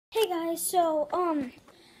Hey guys, so,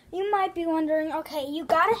 you might be wondering, okay, you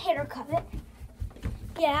got a haircut.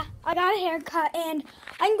 Yeah, I got a haircut, and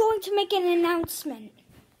I'm going to make an announcement.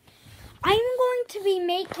 I'm going to be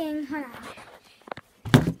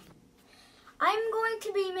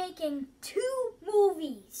making, two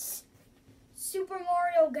movies. Super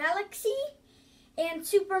Mario Galaxy and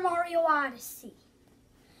Super Mario Odyssey.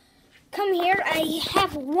 Come here, I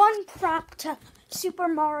have one prop to Super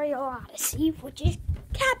Mario Odyssey, which is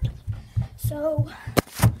Cappy. So,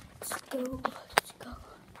 let's go.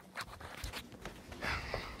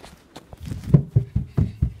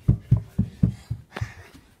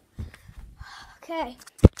 Okay,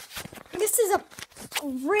 this is a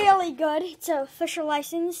really good, it's a official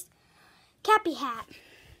licensed Cappy hat.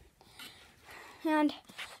 And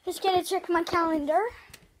just gonna check my calendar.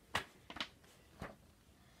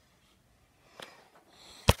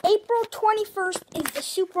 April 21st is the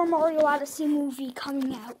Super Mario Odyssey movie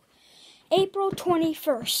coming out. April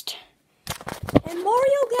 21st. And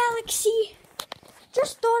Mario Galaxy,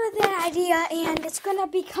 just thought of that idea, and it's gonna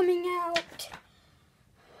be coming out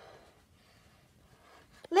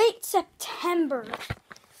late September.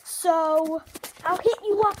 So I'll hit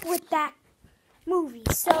you up with that movie.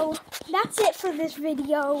 So that's it for this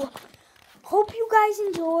video. Hope you guys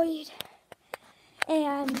enjoyed.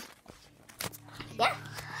 And yeah,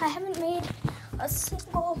 I haven't made a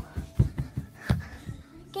single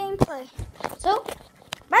gameplay. So,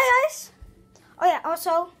 bye guys. Oh yeah,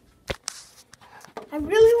 also, I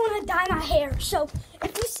really want to dye my hair. So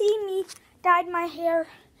if you see me dyed my hair,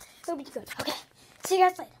 it'll be good. Okay, see you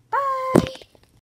guys later.